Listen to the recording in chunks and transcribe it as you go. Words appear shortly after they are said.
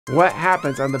What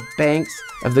happens on the banks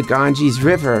of the Ganges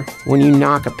River when you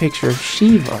knock a picture of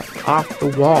Shiva off the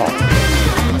wall?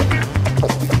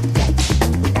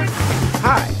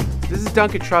 Hi, this is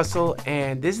Duncan Trussell,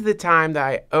 and this is the time that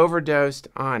I overdosed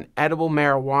on edible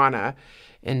marijuana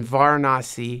in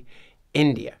Varanasi,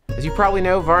 India. As you probably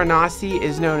know, Varanasi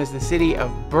is known as the city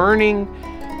of burning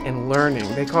and learning.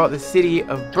 They call it the city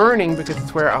of burning because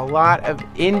it's where a lot of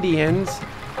Indians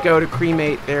go to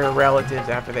cremate their relatives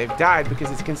after they've died,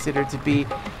 because it's considered to be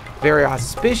very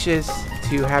auspicious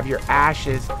to have your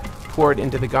ashes poured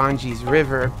into the Ganges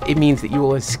River. It means that you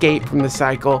will escape from the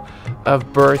cycle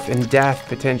of birth and death,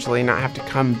 potentially, not have to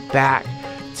come back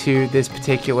to this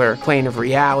particular plane of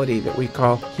reality that we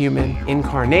call human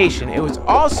incarnation. It was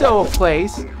also a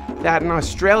place that an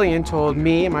Australian told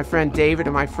me and my friend David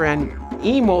and my friend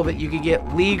Emil that you could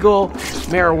get legal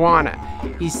marijuana.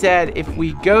 He said if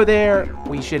we go there,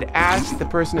 we should ask the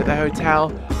person at the hotel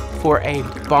for a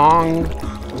bong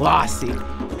lassi.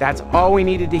 That's all we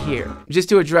needed to hear. Just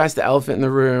to address the elephant in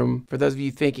the room, for those of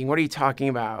you thinking, what are you talking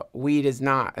about? Weed is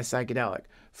not a psychedelic.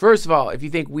 First of all, if you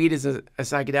think weed is a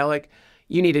psychedelic,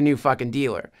 you need a new fucking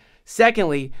dealer.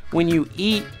 Secondly, when you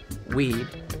eat weed,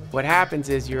 what happens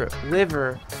is your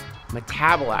liver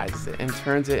metabolizes it and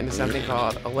turns it into something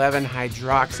called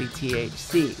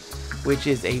 11-hydroxy-THC, which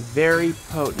is a very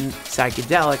potent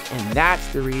psychedelic, and that's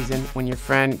the reason when your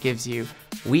friend gives you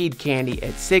weed candy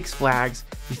at Six Flags,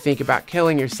 you think about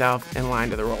killing yourself in line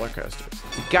to the roller coasters.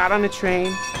 We got on a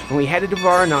train and we headed to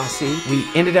Varanasi. We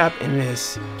ended up in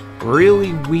this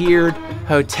really weird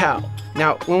hotel.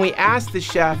 Now, when we asked the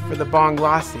chef for the bong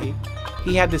lassi,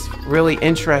 he had this really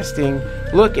interesting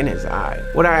look in his eye.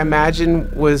 What I imagine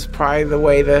was probably the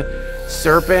way the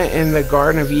serpent in the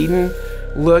Garden of Eden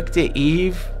looked at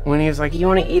Eve when he was like, "You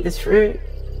want to eat this fruit?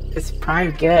 It's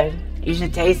probably good. You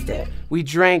should taste it." We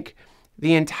drank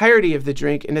the entirety of the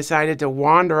drink and decided to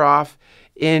wander off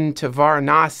into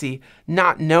Varanasi,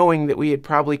 not knowing that we had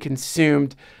probably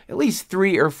consumed at least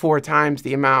 3 or 4 times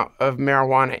the amount of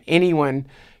marijuana anyone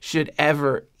should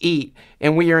ever eat.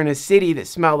 And we are in a city that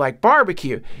smelled like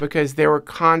barbecue because there were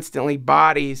constantly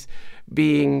bodies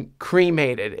being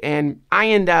cremated. And I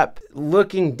end up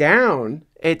looking down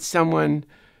at someone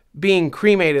being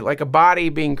cremated, like a body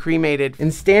being cremated.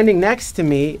 And standing next to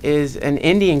me is an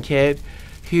Indian kid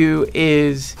who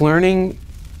is learning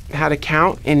how to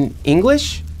count in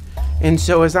English. And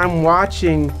so as I'm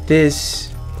watching this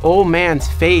old man's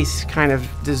face kind of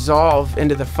dissolve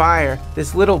into the fire,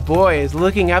 this little boy is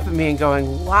looking up at me and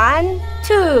going, 1,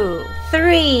 2,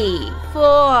 3,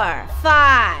 4,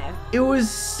 5. It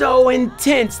was so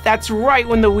intense. That's right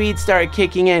when the weed started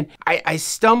kicking in. I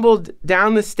stumbled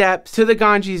down the steps to the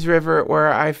Ganges River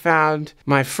where I found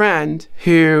my friend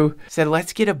who said,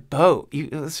 "Let's get a boat.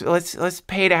 Let's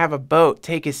pay to have a boat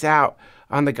take us out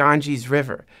on the Ganges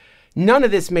River." None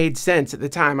of this made sense at the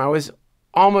time. I was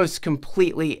almost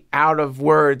completely out of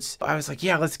words. I was like,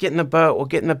 "Yeah, let's get in the boat. We'll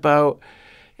get in the boat."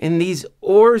 And these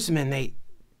oarsmen, they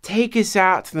take us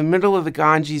out to the middle of the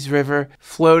Ganges River,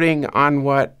 floating on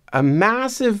what a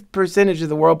massive percentage of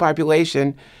the world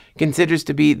population considers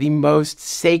to be the most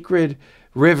sacred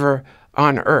river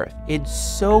on Earth. It's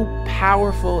so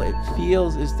powerful, it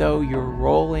feels as though you're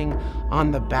rolling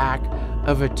on the back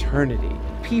of eternity.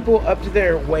 People up to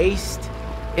their waist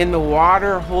in the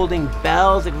water holding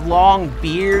bells, like long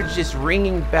beards, just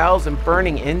ringing bells and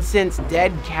burning incense,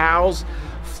 dead cows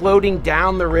floating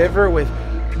down the river with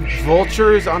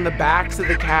vultures on the backs of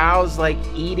the cows, like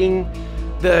eating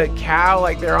the cow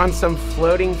like they're on some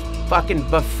floating fucking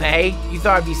buffet. You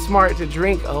thought it'd be smart to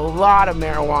drink a lot of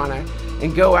marijuana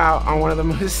and go out on one of the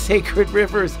most sacred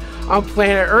rivers on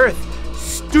planet Earth.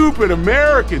 Stupid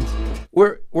Americans.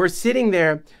 We're sitting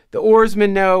there. The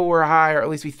oarsmen know we're high, or at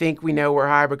least we think we know we're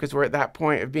high, because we're at that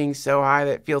point of being so high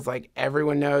that it feels like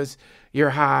everyone knows you're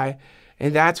high.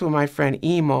 And that's when my friend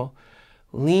Emil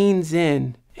leans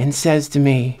in and says to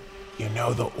me, "You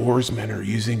know the oarsmen are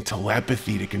using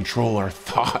telepathy to control our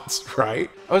thoughts, right?"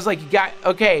 I was like,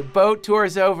 okay, boat tour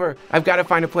is over. I've got to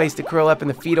find a place to curl up in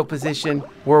the fetal position.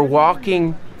 We're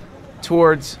walking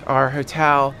towards our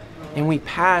hotel and we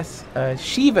pass a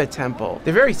Shiva temple.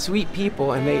 They're very sweet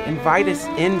people and they invite us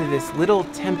into this little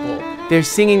temple. They're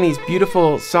singing these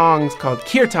beautiful songs called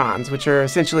kirtans, which are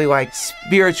essentially like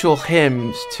spiritual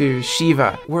hymns to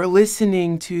Shiva. We're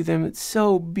listening to them. It's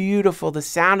so beautiful. The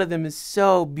sound of them is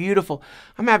so beautiful.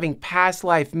 I'm having past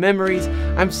life memories.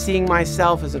 I'm seeing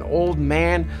myself as an old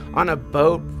man on a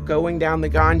boat going down the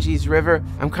Ganges River.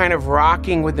 I'm kind of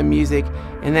rocking with the music,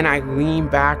 and then I lean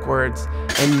backwards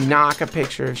and knock a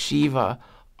picture of Shiva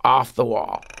off the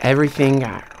wall. Everything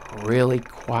got really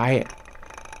quiet.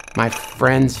 My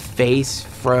friend's face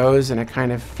froze in a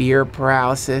kind of fear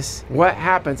paralysis. What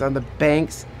happens on the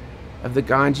banks of the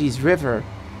Ganges River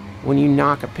when you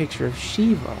knock a picture of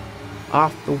Shiva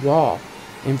off the wall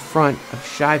in front of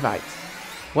Shaivites?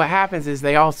 What happens is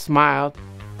they all smiled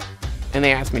and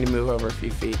they asked me to move over a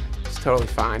few feet. It's totally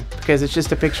fine because it's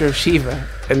just a picture of Shiva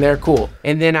and they're cool.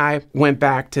 And then I went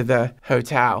back to the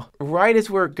hotel. Right as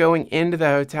we're going into the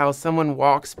hotel, someone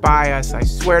walks by us. I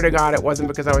swear to God it wasn't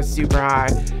because I was super high,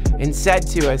 and said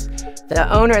to us, "The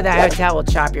owner of the hotel will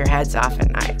chop your heads off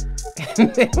at night."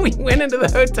 And then we went into the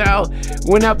hotel,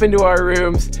 went up into our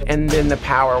rooms, and then the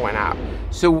power went out.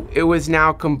 So it was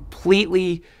now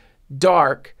completely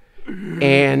dark,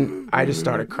 and I just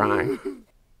started crying.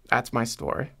 That's my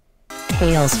story.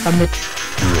 Tales from the